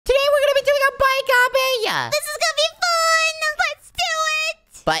This is gonna be fun. Let's do it.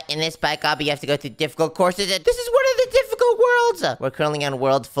 But in this bike obby, you have to go through difficult courses, and this is one of the difficult worlds. We're currently on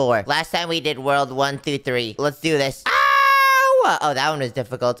World 4. Last time we did World 1 through 3. Let's do this. Ow! Oh, that one was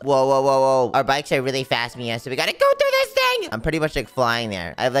difficult. Whoa, whoa, whoa, whoa. Our bikes are really fast, Mia, so we gotta go through this thing. I'm pretty much like flying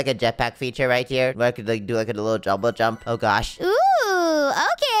there. I have like a jetpack feature right here where I could like do like a little double jump. Oh gosh. Ooh,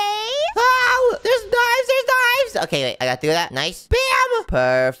 okay. Oh, there's knives. Okay, wait, I got through that. Nice. Bam!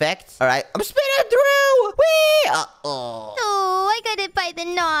 Perfect. All right, I'm spinning through. Whee! Oh, I got hit by the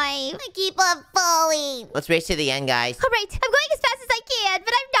knife. I keep on falling. Let's race to the end, guys. All right, I'm going as fast as I can,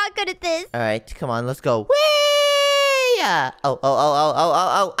 but I'm not good at this. All right, come on, let's go. Whee!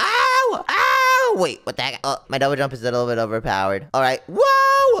 Oh. Ow! Wait, what the heck? Oh, my double jump is a little bit overpowered. All right.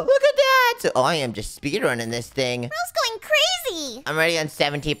 Whoa! Look at that! Oh, I am just speedrunning this thing. Bro's going crazy. I'm already on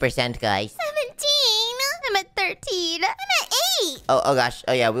 70%, guys. 17. I'm at 13. I'm at 8. Oh gosh.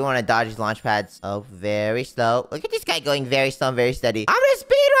 Oh yeah, we want to dodge these launch pads. Oh, very slow. Look at this guy going very slow and very steady. I'm gonna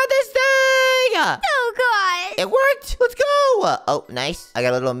speedrun this thing! Oh, God. It worked! Let's go! Oh, nice. I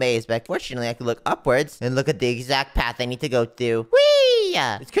got a little maze, but fortunately I can look upwards and look at the exact path I need to go through. Whee!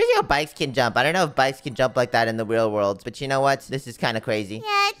 It's crazy how bikes can jump. I don't know if bikes can jump like that in the real world, but you know what? This is kind of crazy.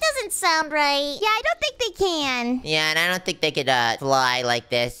 Yeah, it doesn't sound right. Yeah, I don't think they can. Yeah, and I don't think they could fly like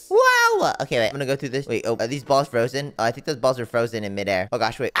this. Wow! Okay, wait. I'm gonna go through this. Wait, are these balls frozen? Oh, I think those balls are frozen in midair. Oh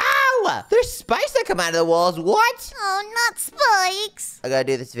gosh, wait. Ow! There's spikes that come out of the walls. What? Oh, not spikes. I gotta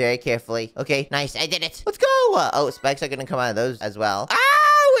do this very carefully. Okay, nice. I did it. Let's go. Oh, spikes are gonna come out of those as well.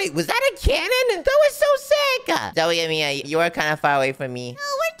 Ah, wait, was that a cannon? That was so sick. Zoe and Mia, you are kind of far away from me.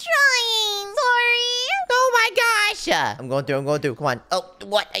 Oh, we're trying. Sorry. Oh my gosh. I'm going through. Come on. Oh,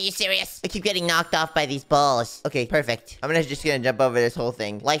 what? Are you serious? I keep getting knocked off by these balls. Okay, perfect. I'm just gonna jump over this whole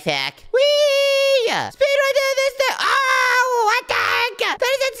thing. Life hack. Whee! Speed right there, this thing. Oh, what the heck? That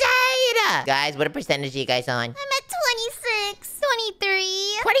is insane. Guys, what percentage are you guys on? I'm at 26.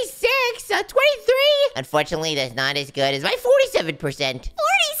 23. 26? 23? Unfortunately, that's not as good as my 47%. 47?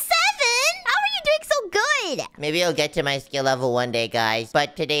 How are you doing so good? Maybe I'll get to my skill level one day, guys.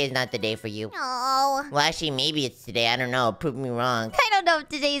 But today is not the day for you. No. Well, actually, maybe it's today. I don't know. Prove me wrong. I don't know if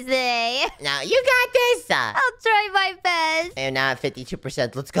today's the day. Now, you got this! I'll try my best. I am now at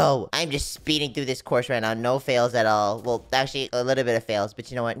 52%. Let's go. I'm just speeding through this course right now. No fails at all. Well, actually, a little bit of fails. But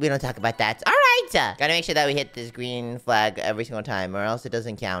you know what? We don't talk about that. All right. Gotta make sure that we hit this green flag every single time, or else it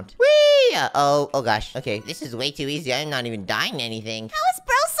doesn't count. Whee! Oh gosh. Okay, this is way too easy. I'm not even dying to anything. How is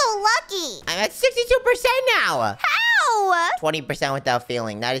Bro so lucky? I'm at 62% now. How? 20% without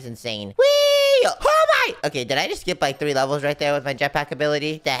failing. That is insane. Whee! Oh my! Okay, did I just skip like 3 levels right there with my jetpack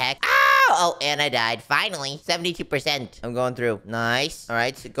ability? The heck? Ow! Oh, and I died. Finally. 72%. I'm going through. Nice. All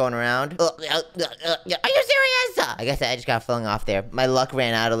right, going around. Are you serious? I guess I just got flung off there. My luck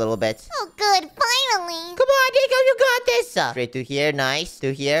ran out a little bit. Oh, good. Finally. Come on, Nico, you got this. Straight through here. Nice.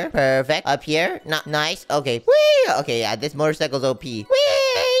 Through here. Perfect. Up here. Nice. Okay. Whee! Okay, yeah, this motorcycle's OP. Whee!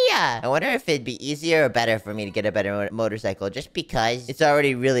 I wonder if it'd be easier or better for me to get a better motorcycle, just because it's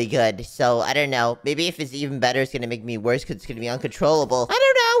already really good. So, I don't know. Maybe if it's even better, it's gonna make me worse because it's gonna be uncontrollable. I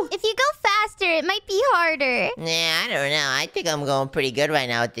don't know. If you go faster, it might be harder. Nah, I don't know. I think I'm going pretty good right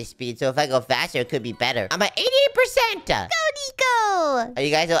now at this speed, so if I go faster, it could be better. I'm at 88%! Go, Nico! Are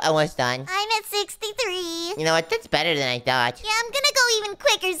you guys almost done? I'm at 63. You know what? That's better than I thought. Yeah, I'm gonna go even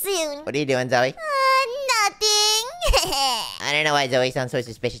quicker soon. What are you doing, Zoe? Nothing. I don't know why Zoe sounds so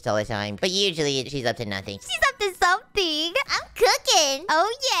suspicious all the time, but usually she's up to nothing. She's up to something. I'm cooking. Oh,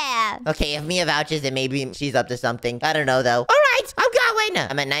 yeah. Okay, if Mia vouches, then maybe she's up to something. I don't know, though. All right, I'm going.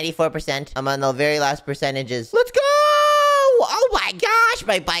 I'm at 94%. I'm on the very last percentages. Let's go! Oh my gosh,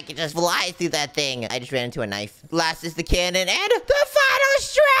 my bike can just fly through that thing. I just ran into a knife. Last is the cannon, and the final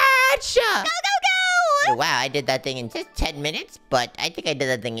stretch! Go, go, go! Wow, I did that thing in just 10 minutes, but I think I did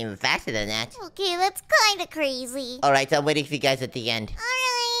that thing even faster than that. Okay, that's kind of crazy. All right, so I'm waiting for you guys at the end. All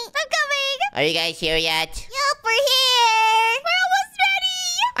right, I'm coming. Are you guys here yet? Yup, we're here. We're almost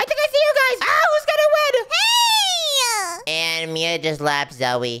ready. I think I see you guys. Ah, who's gonna win? Hey! And Mia just lapped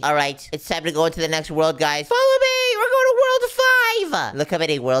Zoe. All right, it's time to go into the next world, guys. Follow me. We're going to World 5. Look how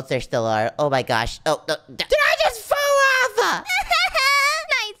many worlds there still are. Oh my gosh. Oh, no. Did I just fall off?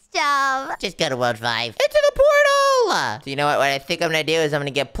 Nice job. Just go to World 5. Into the portal. So you know what? What I think I'm gonna do is I'm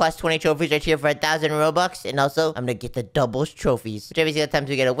gonna get plus 20 trophies right here for 1,000 Robux. And also, I'm gonna get the doubles trophies. Which every single time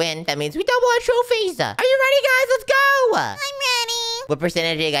we get a win, that means we double our trophies. Are you ready, guys? Let's go. I'm ready. What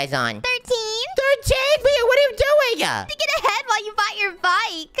percentage are you guys on? 13. 13? Mia, what are you doing? To get ahead while you bought your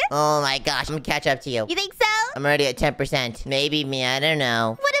bike. Oh my gosh, I'm gonna catch up to you. You think so? I'm already at 10%. Maybe, Mia, I don't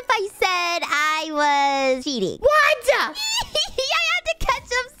know. What if I said I was cheating? What? I had to catch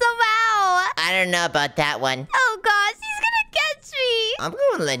up somehow. I don't know about that one. Oh gosh, he's gonna catch me. I'm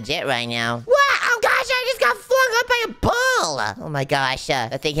going legit right now. What? Oh gosh, I just got flung up by a bull. Oh my gosh,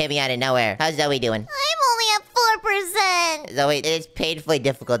 that thing hit me out of nowhere. How's Zoe doing? I'm only at 4%. Zoe, it's painfully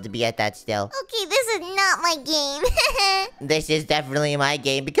difficult to be at that still. Okay, this is not my game. This is definitely my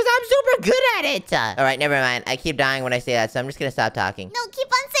game because I'm super good at it. All right, never mind. I keep dying when I say that, so I'm just gonna stop talking. No, keep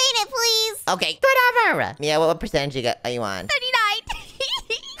on saying it, please. Okay, whatever. Yeah, what percentage are you on? 39.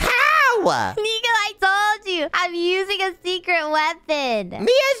 How? Nico, I told you. I'm using a secret weapon.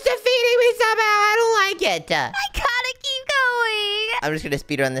 Mia's defeating me somehow. I don't like it. I gotta keep going. I'm just gonna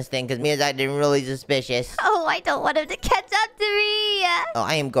speedrun this thing because Mia's acting really suspicious. Oh, I don't want him to catch up to me. Oh,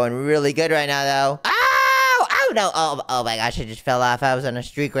 I am going really good right now, though. Ow! Ow, no. Oh my gosh, I just fell off. I was on a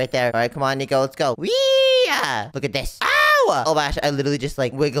streak right there. All right, come on, Nico, let's go. Whee! Look at this. Ow! Oh my gosh, I literally just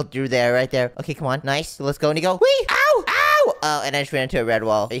like wiggled through there, right there. Okay, come on. Nice. Let's go, Nico. Whee! Ow! Ow! Oh, and I just ran into a red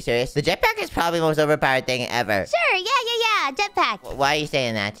wall. Are you serious? The jetpack is probably the most overpowered thing ever. Sure, yeah. Jetpack. Why are you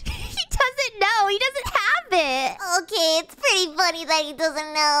saying that? He doesn't know. He doesn't have it. Okay, it's pretty funny that he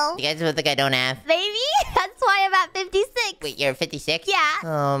doesn't know. You guys don't think I don't have? Maybe? That's why I'm at 56. Wait, you're 56? Yeah.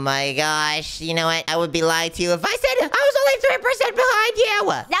 Oh my gosh. You know what? I would be lying to you if I said I was only 3% behind you.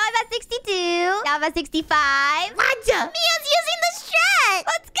 Now I'm at 62. Now I'm at 65. What? Mia's using the strat.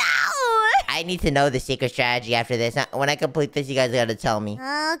 Let's go. I need to know the secret strategy after this. When I complete this, you guys gotta tell me.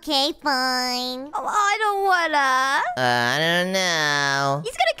 Okay, fine. Oh, I don't wanna. I don't know.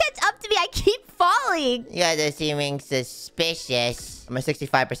 He's gonna catch up to me. I keep falling. You guys are seeming suspicious. I'm at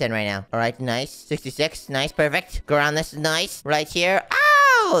 65% right now. All right, nice. 66, nice, perfect. Go around this, nice. Right here.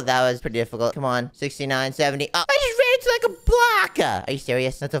 Ow! That was pretty difficult. Come on. 69, 70. Oh, I just ran into like a block. Are you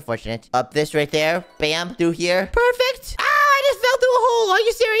serious? That's unfortunate. Up this right there. Bam. Through here. Perfect. Ah, I just fell through a hole. Are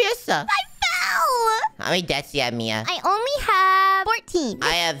you serious? I fell. How many deaths do you have, Mia? I only have 14.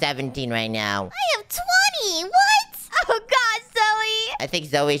 I have 17 right now. I have 20. What? Oh, gosh, Zoe. I think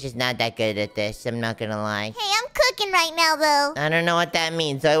Zoe's just not that good at this. I'm not gonna lie. Hey, I'm cooking right now, though. I don't know what that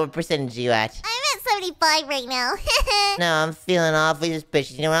means. Zoe, what percentage are you at? I'm at 75 right now. No, I'm feeling awfully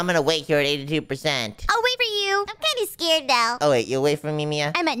suspicious. You know what? I'm gonna wait here at 82%. I'll wait for you. I'm kind of scared now. Oh, wait. You'll wait for me,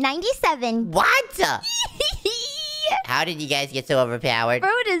 Mia? I'm at 97. What? How did you guys get so overpowered?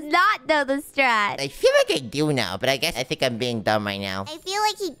 Bro does not know the strat. I feel like I do now, but I think I'm being dumb right now. I feel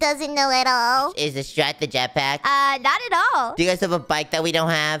like he doesn't know at all. Is the strat the jetpack? Not at all. Do you guys have a bike that we don't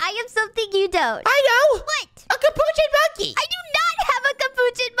have? I have something you don't. I know! What? A capuchin monkey! I do not have a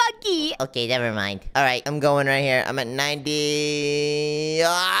capuchin monkey. Okay, never mind. All right, I'm going right here. I'm at 90...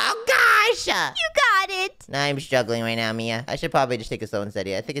 Oh, gosh! You got it. Nah, I'm struggling right now, Mia. I should probably just take it slow and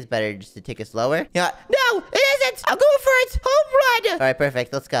steady. I think it's better just to take it slower. Yeah. No, it isn't! I'm going for it! Home run! All right,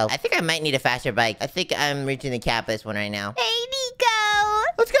 perfect. Let's go. I think I might need a faster bike. I think I'm reaching the cap of this one right now. Hey, Nico.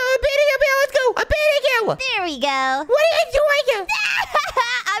 Let's go! I'm beating you, Mia! Let's go! I'm beating you! There we go. What are you doing?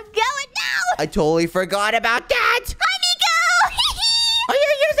 I'm going now. I totally forgot about that! Hi, Nico. Are you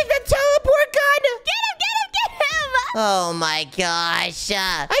using the teleport gun? Get him, get him, get him. Oh my gosh.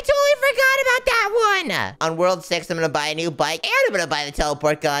 I totally forgot about that one. On World 6, I'm gonna buy a new bike, and I'm gonna buy the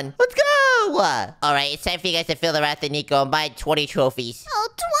teleport gun. Let's go! Alright, it's time for you guys to feel the wrath of Nico and buy 20 trophies. Oh,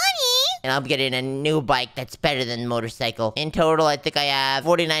 20? And I'm getting a new bike that's better than motorcycle. In total, I think I have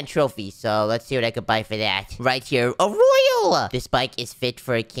 49 trophies. So let's see what I could buy for that. Right here, a royal! This bike is fit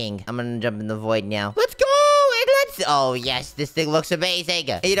for a king. I'm gonna jump in the void now. Let's go! And let's... Oh, yes, this thing looks amazing.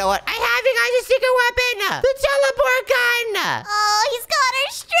 And you know what? I have you guys a secret weapon! The teleport gun! Oh, he's got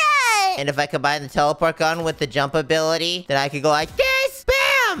our strat. And if I combine the teleport gun with the jump ability, then I could go like this!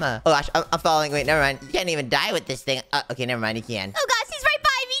 Bam! Oh gosh, I'm falling. Wait, never mind. You can't even die with this thing. Okay, never mind, you can. Oh gosh, he's right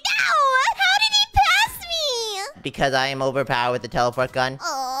by me now. How did he pass me? Because I am overpowered with the teleport gun.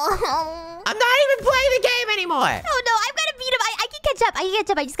 Oh. I'm not even playing the game anymore! Oh no, I'm gonna beat him. I can catch up. I can catch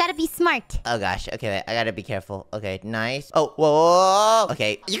up. I just gotta be smart. Oh gosh, okay, wait, I gotta be careful. Okay, nice. Oh, whoa, whoa.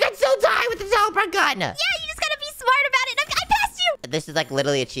 Okay, you can still die with the teleport gun! Yeah, you just gotta be smart about it. I passed you. This is like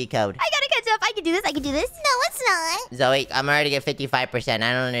literally a cheat code. I gotta catch up. I can do this. I can do this. No, it's not. Zoe, I'm already at 55%. I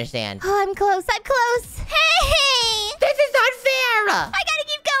don't understand. Oh, I'm close. I'm close. Hey! This is unfair! I gotta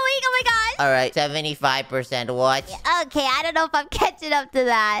keep going. Oh my gosh. Alright, 75%. What? Okay, I don't know if I'm catching up to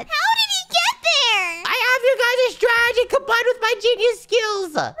that. How did he get there? I have your guys' strategy combined with my genius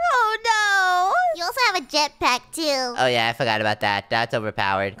skills! Oh no! You also have a jetpack too. Oh yeah, I forgot about that. That's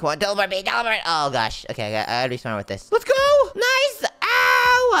overpowered. Come on, teleport me, teleport! Oh gosh. Okay, I gotta be smart with this. Let's go! Nice!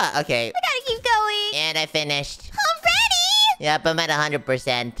 Ow! Okay. I gotta keep going. And I finished. I'm ready! Yep, I'm at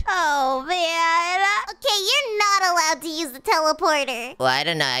 100%. Oh man. Okay, you're not allowed to use the teleporter. Well, I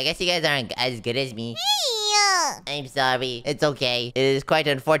don't know. I guess you guys aren't as good as me. Hey! I'm sorry. It's okay. It is quite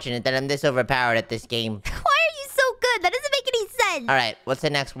unfortunate that I'm this overpowered at this game. Why are you so good? That doesn't make any sense. All right, what's the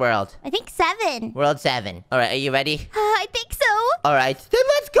next world? I think 7. World 7. All right, are you ready? I think so. All right, then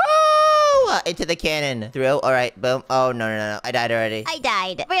let's go! Into the cannon. Through. All right, boom. Oh, no. I died already. I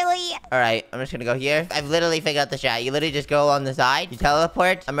died. Really? All right, I'm just gonna go here. I've literally figured out the strat. You literally just go on the side. You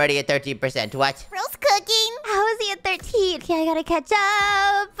teleport. I'm already at 13%. What? Bro's cooking. How is he at 13? Okay, I gotta catch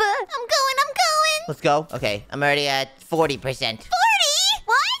up. I'm going. Let's go. Okay, I'm already at 40%. 40?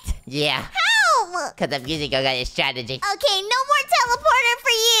 What? Yeah, How? because I'm using a strategy. Okay, no more teleporter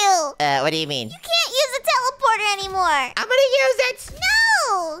for you. What do you mean? You can't use a teleporter anymore. I'm gonna use it!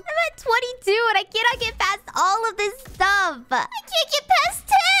 No! I'm at 22 and I cannot get past all of this stuff. I can't get past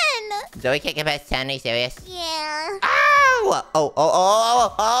 10. Zoe can't get past 10, are you serious? Yeah. Ow! Oh! I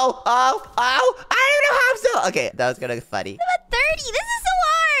don't know how I'm so... Okay, that was gonna be funny. I'm at 30. This is so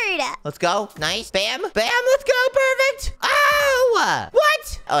hard. Let's go. Nice. Bam. Let's go. Perfect. Ow!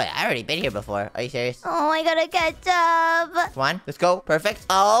 What? Oh, yeah, I already been here before. Are you serious? Oh, I gotta catch up. Come on. Let's go. Perfect.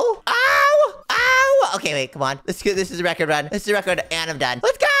 Oh. Ow! Ow! Okay, wait. Come on. Let's go. This is a record run. This is a record, and I'm done.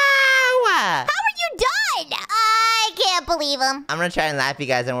 Let's go! How are you done? I can't believe him. I'm gonna try and lap you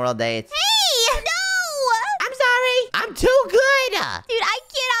guys on World 8. Hey! No! I'm sorry. I'm too good. Dude, I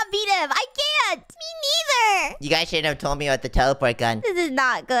cannot beat him. I can't. Me neither. You guys shouldn't have told me about the teleport gun. This is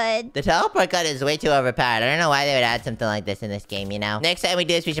not good. The teleport gun is way too overpowered. I don't know why they would add something like this in this game, you know? Next time we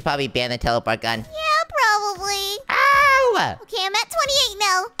do this, we should probably ban the teleport gun. Yeah, probably. Ow! Okay, I'm at 28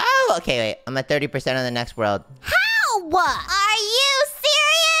 now. Oh, okay, wait. I'm at 30% on the next world. How? Are you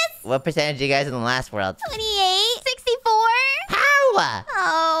serious? What percentage are you guys in the last world? 28? 64? How?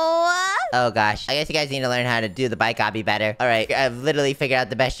 Oh. Oh gosh. I guess you guys need to learn how to do the bike obby better. Alright, I've literally figured out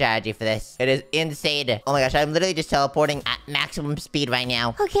the best strategy for this. It is insane. Oh my gosh, I'm literally just teleporting at maximum speed right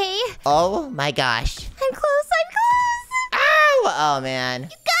now. Okay. Oh my gosh. I'm close. Ow! Oh man. You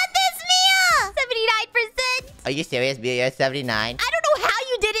got this, Mia! 79%. Are you serious, Mia? You're at 79? I don't know how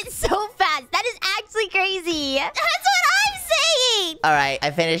you did it so fast. That is actually crazy. That's what I'm saying. Alright,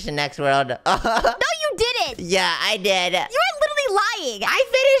 I finished the next world. No, you didn't. Yeah, I did. You're literally lying. I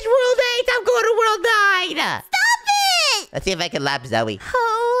finished World 8! I'm going to World 9! Stop it! Let's see if I can lap Zoe.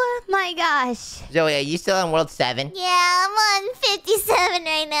 Oh my gosh. Zoe, are you still on World 7? Yeah, I'm on 57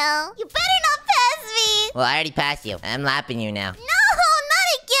 right now. You better not pass me. Well, I already passed you. I'm lapping you now. No, not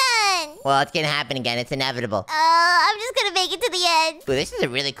again. Well, it's gonna happen again. It's inevitable. I'm just gonna make it to the end. Ooh, this is a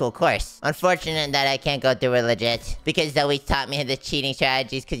really cool course. Unfortunate that I can't go through it legit. Because Zoe taught me the cheating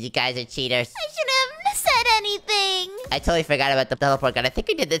strategies because you guys are cheaters. I should have said anything. I totally forgot about the teleport gun. I think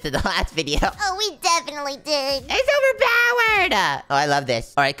we did this in the last video. Oh, we definitely did. It's overpowered! Oh, I love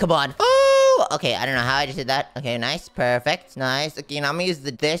this. Alright, come on. Oh! Okay, I don't know how I just did that. Okay, nice. Perfect. Nice. Okay, now I'm gonna use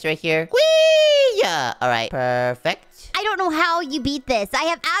this right here. Whee! Alright, perfect. I don't know how you beat this. I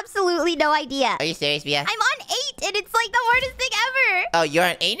have absolutely no idea. Are you serious, Mia? I'm on 8 and it's like the hardest thing ever. Oh, you're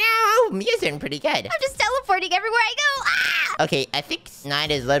on 8 now? Oh, Mia's doing pretty good. I'm just teleporting everywhere I go. Ah! Okay, I think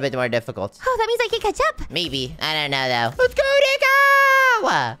 9 is a little bit more difficult. Oh, that means I can catch up. Maybe. I don't know, though. Let's go, Nico!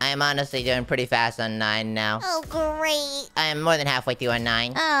 I am honestly doing pretty fast on 9 now. Oh, great. I am more than halfway through on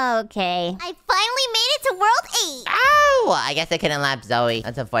 9. Okay. I finally made it to World 8. Oh! I guess I couldn't lap Zoe.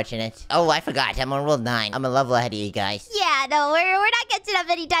 That's unfortunate. Oh, I forgot. I'm on World 9. I'm a level ahead of you guys. Yeah, no, we're not catching up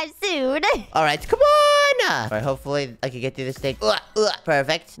anytime soon. Alright, come on! Alright, hopefully I can get through this thing.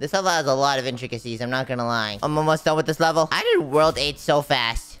 Perfect. This level has a lot of intricacies, I'm not gonna lie. I'm almost done with this level. I did World 8 so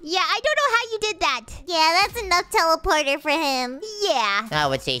fast. Yeah, I don't know how you did that. Yeah, that's enough teleporter for him. Yeah. I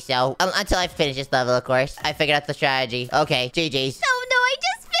would say so. Until I finish this level, of course. I figured out the strategy. Okay, GG's. No, I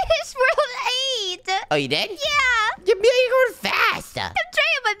just finished World 8. Oh, you did? Yeah. You're going fast. I'm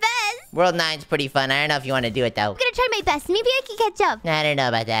trying my best. World 9's pretty fun. I don't know if you want to do it, though. I'm gonna try my best. Maybe I can catch up. I don't know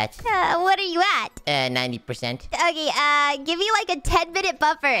about that. What are you at? 90%. Okay, give me like a 10-minute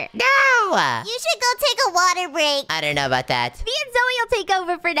buffer. No! You should go take a water break. I don't know about that. Me and Zoe will take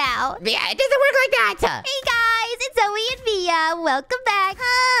over for now. Yeah, it doesn't work like that. Hey guys, it's Zoe and Mia. Welcome back.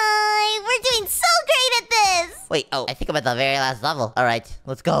 Hi, we're doing so great at this. Wait, oh, I think I'm at the very last level. All right,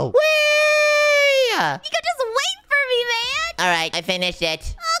 let's go. Whee! Nico, just wait for me, man. All right, I finished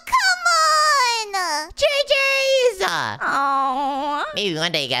it. Oh, come on. GG's! Oh. Maybe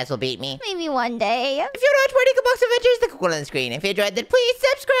one day you guys will beat me. Maybe one day. If you want more Nico Box Adventures, the cool on the screen. If you enjoyed, then please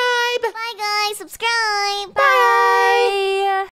subscribe. Bye, guys. Subscribe. Bye.